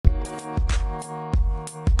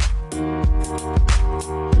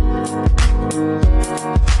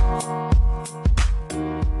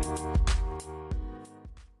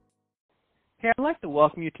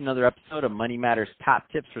welcome you to another episode of Money Matters Top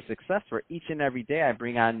Tips for Success, where each and every day I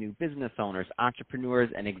bring on new business owners, entrepreneurs,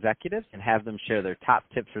 and executives and have them share their top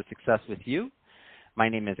tips for success with you. My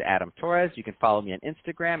name is Adam Torres. You can follow me on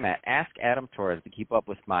Instagram at AskAdamTorres to keep up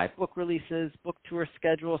with my book releases, book tour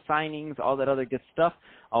schedule, signings, all that other good stuff.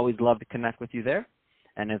 Always love to connect with you there.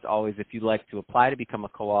 And as always, if you'd like to apply to become a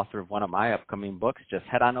co-author of one of my upcoming books, just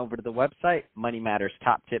head on over to the website,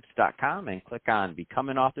 moneymatterstoptips.com, and click on Become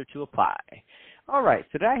an Author to apply. All right,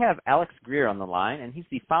 so today I have Alex Greer on the line, and he's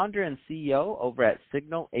the founder and CEO over at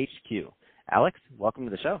Signal HQ. Alex, welcome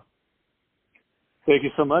to the show. Thank you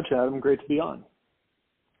so much, Adam. Great to be on.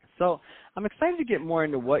 So I'm excited to get more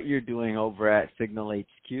into what you're doing over at Signal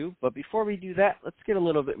HQ, but before we do that, let's get a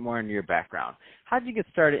little bit more into your background. How did you get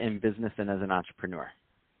started in business and as an entrepreneur?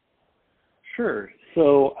 Sure.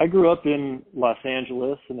 So I grew up in Los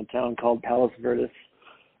Angeles in a town called Palos Verdes,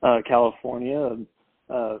 California,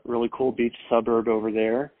 a really cool beach suburb over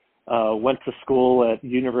there. Went to school at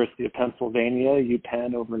University of Pennsylvania,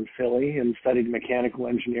 UPenn over in Philly, and studied mechanical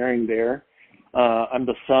engineering there. I'm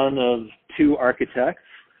the son of two architects,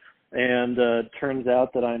 and turns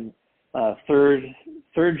out that I'm third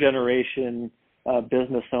generation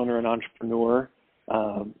business owner and entrepreneur.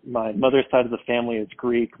 My mother's side of the family is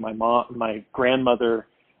Greek. My grandmother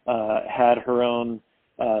had her own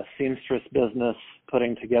seamstress business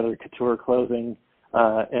putting together couture clothing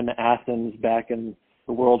in Athens back in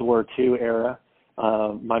the World War II era.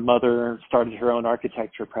 My mother started her own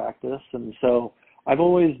architecture practice, and so I've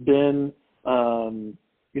always been, around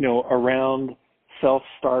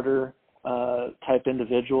self-starter type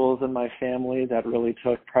individuals in my family that really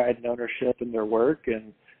took pride and ownership in their work,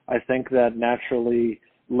 and I think that naturally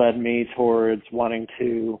led me towards wanting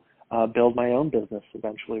to build my own business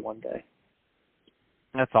eventually one day.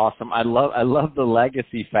 That's awesome. I love the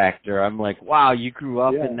legacy factor. I'm like, wow, you grew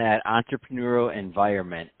up in that entrepreneurial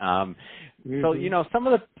environment. So, some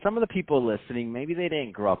of the people listening, maybe they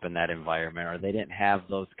didn't grow up in that environment, or they didn't have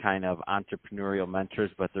those kind of entrepreneurial mentors,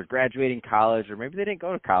 but they're graduating college, or maybe they didn't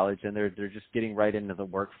go to college and they're just getting right into the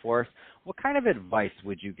workforce. What kind of advice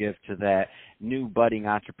would you give to that new budding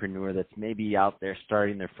entrepreneur that's maybe out there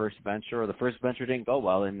starting their first venture, or the first venture didn't go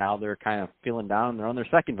well and now they're kind of feeling down, they're on their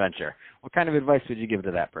second venture? What kind of advice would you give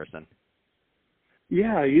to that person?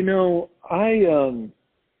 Yeah,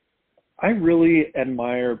 I really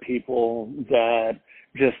admire people that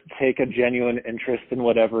just take a genuine interest in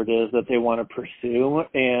whatever it is that they want to pursue.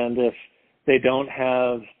 And if they don't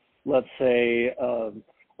have, let's say, a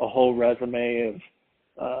whole resume of,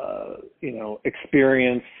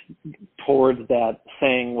 experience towards that,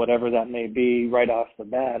 saying whatever that may be right off the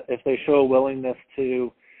bat, if they show a willingness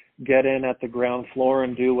to get in at the ground floor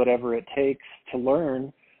and do whatever it takes to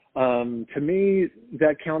learn, to me,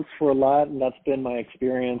 that counts for a lot. And that's been my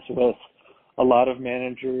experience with a lot of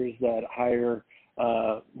managers that hire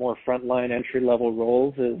more frontline entry-level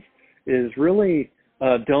roles is really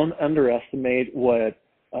don't underestimate what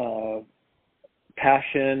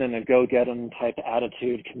passion and a go-get-'em type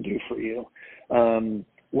attitude can do for you.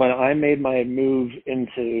 When I made my move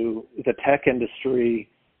into the tech industry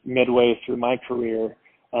midway through my career,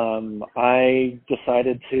 I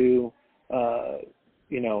decided to,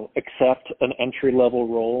 accept an entry-level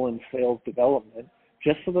role in sales development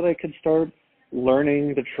just so that I could start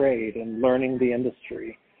learning the trade and learning the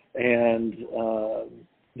industry. And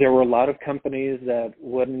there were a lot of companies that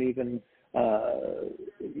wouldn't even,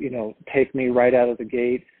 take me right out of the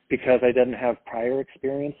gate because I didn't have prior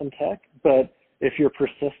experience in tech. But if you're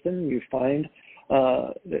persistent, you find,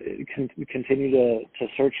 continue to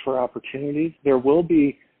search for opportunities, there will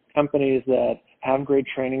be companies that have great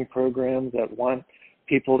training programs that want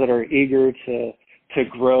people that are eager to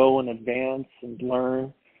grow and advance and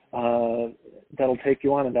learn. That'll take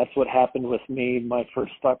you on, and that's what happened with me. My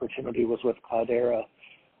first opportunity was with Cloudera.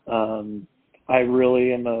 I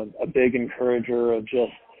really am a big encourager of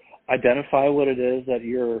just identify what it is that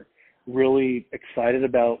you're really excited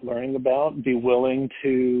about learning about, be willing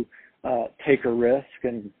to take a risk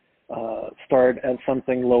and start at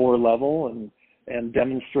something lower level and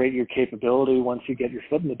demonstrate your capability once you get your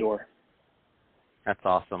foot in the door. That's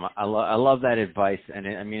awesome. I love that advice, and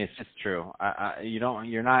it's just true. You don't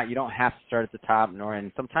have to start at the top,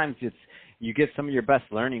 and sometimes you get some of your best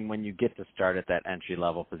learning when you get to start at that entry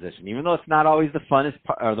level position, even though it's not always the funnest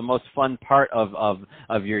or the most fun part of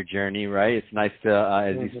your journey, right? It's nice to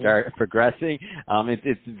as you start progressing.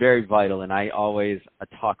 It's very vital, and I always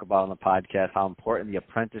talk about on the podcast how important the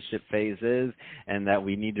apprenticeship phase is, and that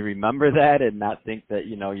we need to remember that and not think that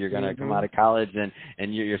you're going to come out of college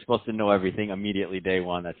and you're supposed to know everything immediately day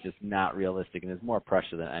one. That's just not realistic, and there's more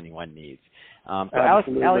pressure than anyone needs. So Alex,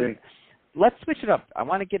 let's switch it up. I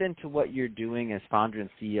want to get into what you're doing as founder and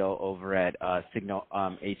CEO over at Signal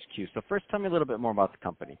HQ. So first, tell me a little bit more about the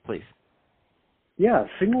company, please. Yeah,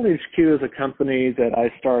 Signal HQ is a company that I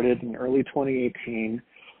started in early 2018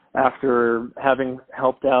 after having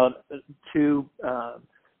helped out two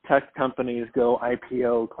tech companies go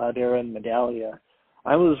IPO, Cloudera and Medallia.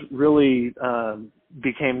 I was really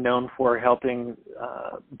became known for helping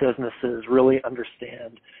businesses really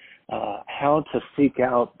understand how to seek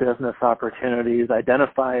out business opportunities,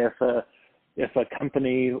 identify if a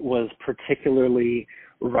company was particularly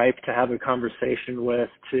ripe to have a conversation with,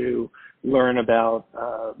 to learn about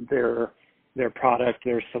their product,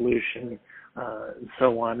 their solution, and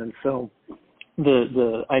so on. And so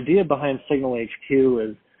the idea behind Signal HQ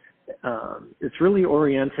is it's really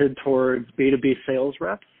oriented towards B2B sales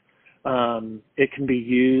reps. It can be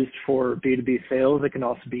used for B2B sales. It can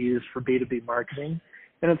also be used for B2B marketing.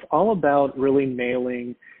 And it's all about really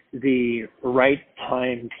nailing the right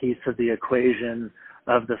time piece of the equation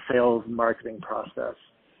of the sales and marketing process.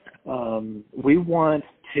 We want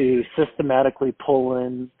to systematically pull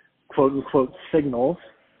in quote unquote signals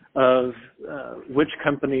of which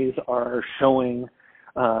companies are showing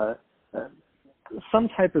some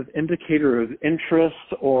type of indicator of interest,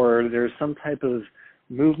 or there's some type of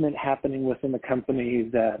movement happening within the company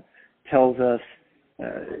that tells us,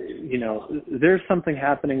 there's something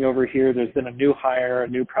happening over here. There's been a new hire, a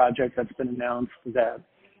new project that's been announced that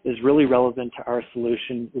is really relevant to our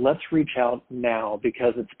solution. Let's reach out now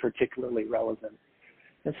because it's particularly relevant.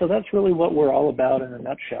 And so that's really what we're all about in a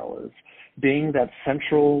nutshell, is being that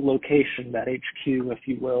central location, that HQ, if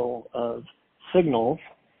you will, of signals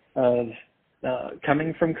of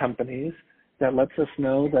coming from companies that lets us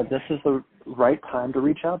know that this is the right time to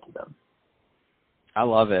reach out to them. I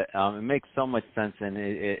love it. It makes so much sense, and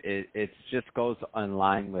it just goes in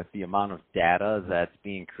line with the amount of data that's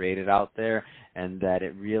being created out there, and that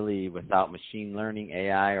it really, without machine learning,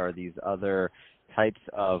 AI, or these other types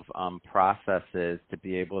of processes to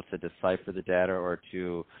be able to decipher the data or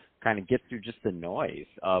to kind of get through just the noise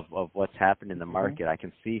of what's happened in the market. I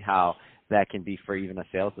can see how that can be for even a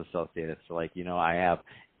sales associate. It's like, I have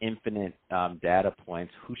infinite data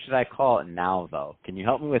points. Who should I call now, though? Can you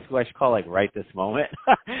help me with who I should call, right this moment?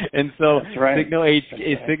 And so That's right.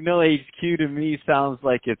 Signal HQ to me sounds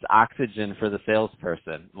like it's oxygen for the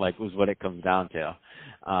salesperson, was what it comes down to.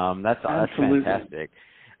 That's fantastic.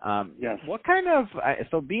 Yes. What kind of,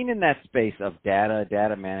 so being in that space of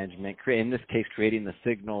data management, in this case, creating the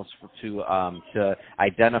signals to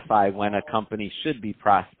identify when a company should be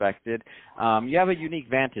prospected, you have a unique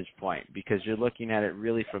vantage point because you're looking at it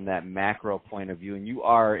really from that macro point of view, and you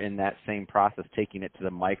are in that same process taking it to the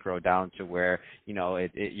micro down to where,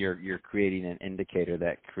 you're creating an indicator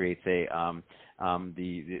that creates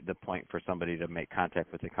the point for somebody to make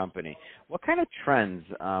contact with the company. What kind of trends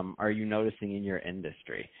are you noticing in your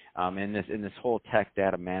industry, in this whole tech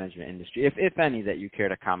data management industry, if any, that you care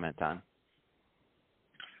to comment on?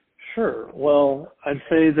 Sure. Well, I'd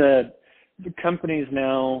say that the companies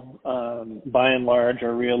now, by and large,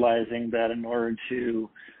 are realizing that in order to,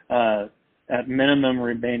 at minimum,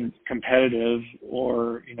 remain competitive,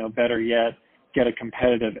 or better yet, get a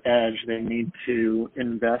competitive edge, they need to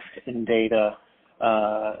invest in data,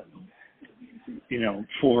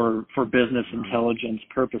 for business intelligence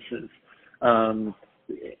purposes.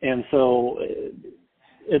 And so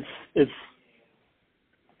it's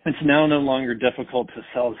now no longer difficult to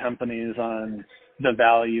sell companies on the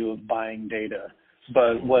value of buying data.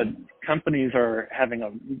 But what companies are having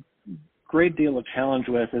a great deal of challenge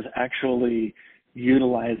with is actually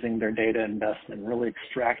utilizing their data investment, really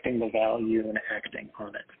extracting the value and acting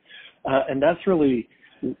on it. And that's really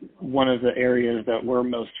one of the areas that we're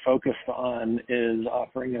most focused on, is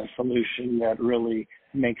offering a solution that really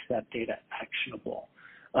makes that data actionable.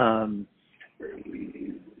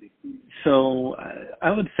 So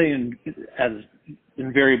I would say in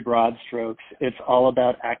very broad strokes, it's all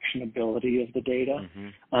about actionability of the data,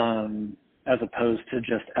 as opposed to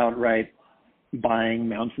just outright buying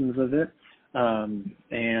mountains of it.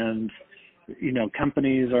 And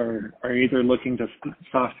companies are either looking to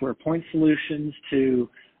software point solutions to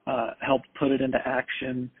help put it into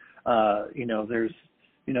action. There's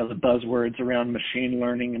the buzzwords around machine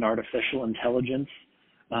learning and artificial intelligence,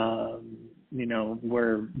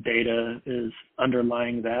 where data is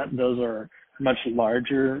underlying that. Those are much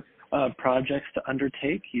larger projects to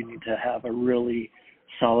undertake. You need to have a really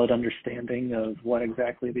solid understanding of what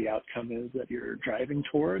exactly the outcome is that you're driving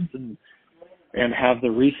towards, and have the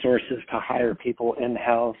resources to hire people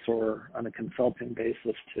in-house or on a consulting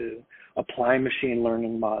basis to apply machine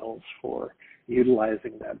learning models for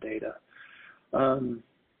utilizing that data.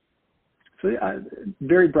 So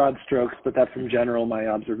very broad strokes, but that's in general my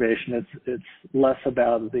observation. It's less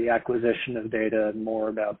about the acquisition of data and more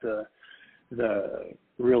about the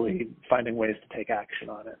really finding ways to take action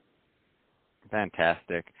on it.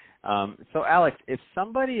 Fantastic. So Alex, if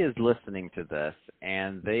somebody is listening to this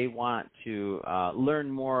and they want to learn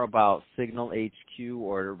more about Signal HQ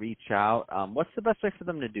or to reach out, what's the best way for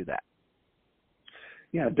them to do that?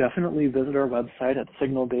 Yeah, definitely visit our website at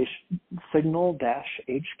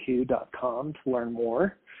signal-hq.com to learn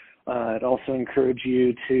more. I'd also encourage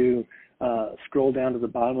you to scroll down to the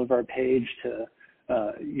bottom of our page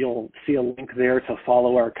you'll see a link there to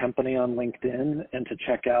follow our company on LinkedIn and to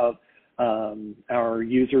check out our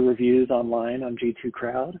user reviews online on G2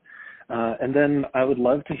 Crowd. And then I would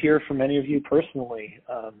love to hear from any of you personally.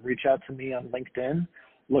 Reach out to me on LinkedIn.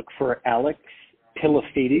 Look for Alex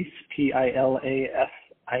Pilafidis, Pilafidis.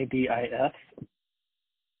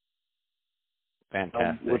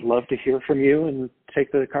 Fantastic. Would love to hear from you and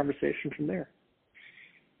take the conversation from there.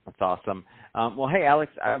 That's awesome. Well, hey,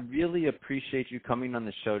 Alex, I really appreciate you coming on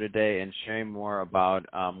the show today and sharing more about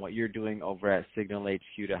what you're doing over at Signal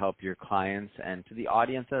HQ to help your clients. And to the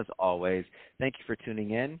audience, as always, thank you for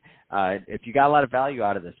tuning in. If you got a lot of value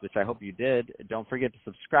out of this, which I hope you did, don't forget to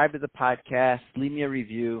subscribe to the podcast, leave me a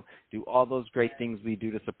review, do all those great things we do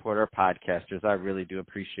to support our podcasters. I really do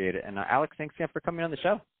appreciate it. And Alex, thanks again for coming on the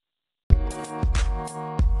show.